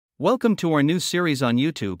Welcome to our new series on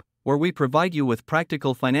YouTube, where we provide you with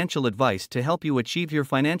practical financial advice to help you achieve your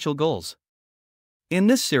financial goals. In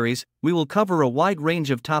this series, we will cover a wide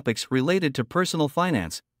range of topics related to personal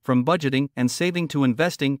finance, from budgeting and saving to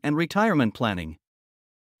investing and retirement planning.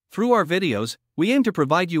 Through our videos, we aim to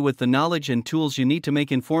provide you with the knowledge and tools you need to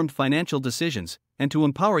make informed financial decisions and to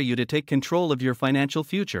empower you to take control of your financial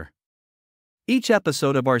future. Each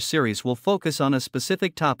episode of our series will focus on a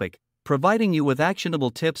specific topic, providing you with actionable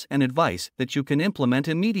tips and advice that you can implement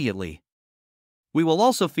immediately. We will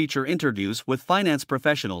also feature interviews with finance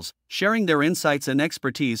professionals, sharing their insights and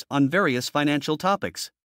expertise on various financial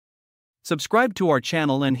topics. Subscribe to our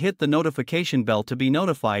channel and hit the notification bell to be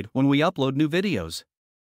notified when we upload new videos.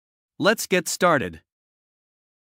 Let's get started.